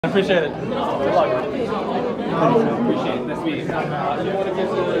I appreciate it. Good luck. Appreciate it. Nice to meet you. You want to get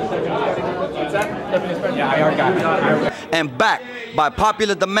to the second? What's that? Yeah, I already got it. And back by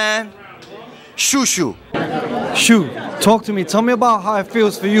popular demand, Shushu. Shu, talk to me. Tell me about how it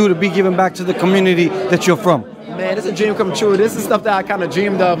feels for you to be giving back to the community that you're from. Man, it's a dream come true. This is stuff that I kind of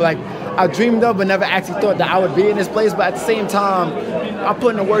dreamed of. Like, I dreamed of but never actually thought that I would be in this place. But at the same time, I'm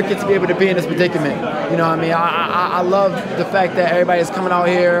putting the work in to be able to be in this predicament. You know what I mean? I love the fact that everybody's coming out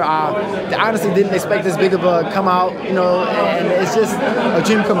here. I honestly didn't expect this big of a come out, you know, and it's just a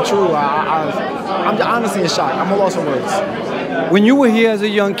dream come true. I'm honestly in shock. I'm a loss for words. When you were here as a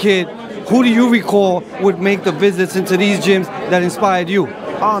young kid, who do you recall would make the visits into these gyms that inspired you?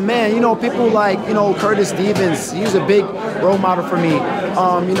 Oh man, you know, people like, you know, Curtis Stevens, he was a big role model for me.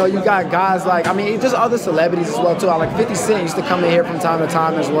 You know, you got guys like, I mean, just other celebrities as well too. Like 50 Cent used to come in here from time to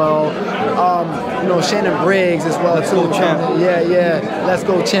time as well. You know, Shannon Briggs as well too. Let's go, champ. Yeah, let's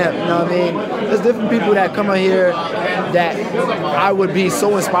go champ, you know what I mean? There's different people that come in here that I would be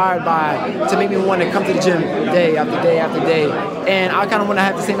so inspired by to make me want to come to the gym day after day after day. And I kind of want to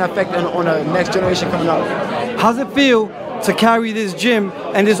have the same effect on the next generation coming up. How's it feel to carry this gym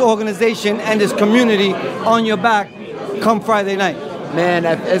and this organization and this community on your back come Friday night? Man,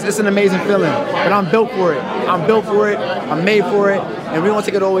 it's an amazing feeling, but I'm built for it. I'm built for it, I'm made for it, and we're gonna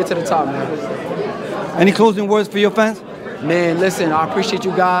take it all the way to the top, man. Any closing words for your fans? Man, listen, I appreciate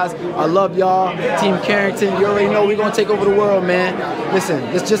you guys. I love y'all. Team Carrington, you already know we're gonna take over the world, man. Listen,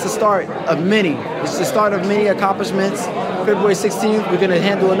 it's just the start of many. It's the start of many accomplishments. February 16th, we're gonna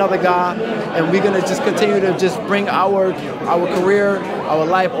handle another guy, and we're gonna just continue to just bring our career, our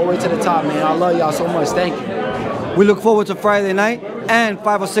life all the way to the top, man. I love y'all so much. Thank you. We look forward to Friday night and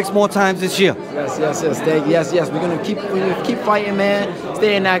 5 or 6 more times this year. Yes. We're gonna keep fighting, man.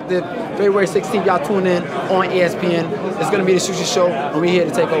 Staying active. February 16th, y'all tune in on ESPN. It's gonna be the Sushi Show, and we're here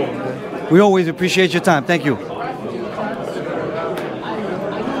to take over, man. We always appreciate your time. Thank you. Man,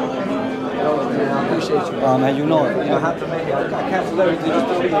 I appreciate you. Man, you know it. You don't have to make it. I cancel everything just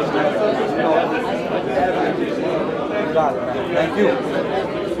to be. You know it. You got it, man. Thank you.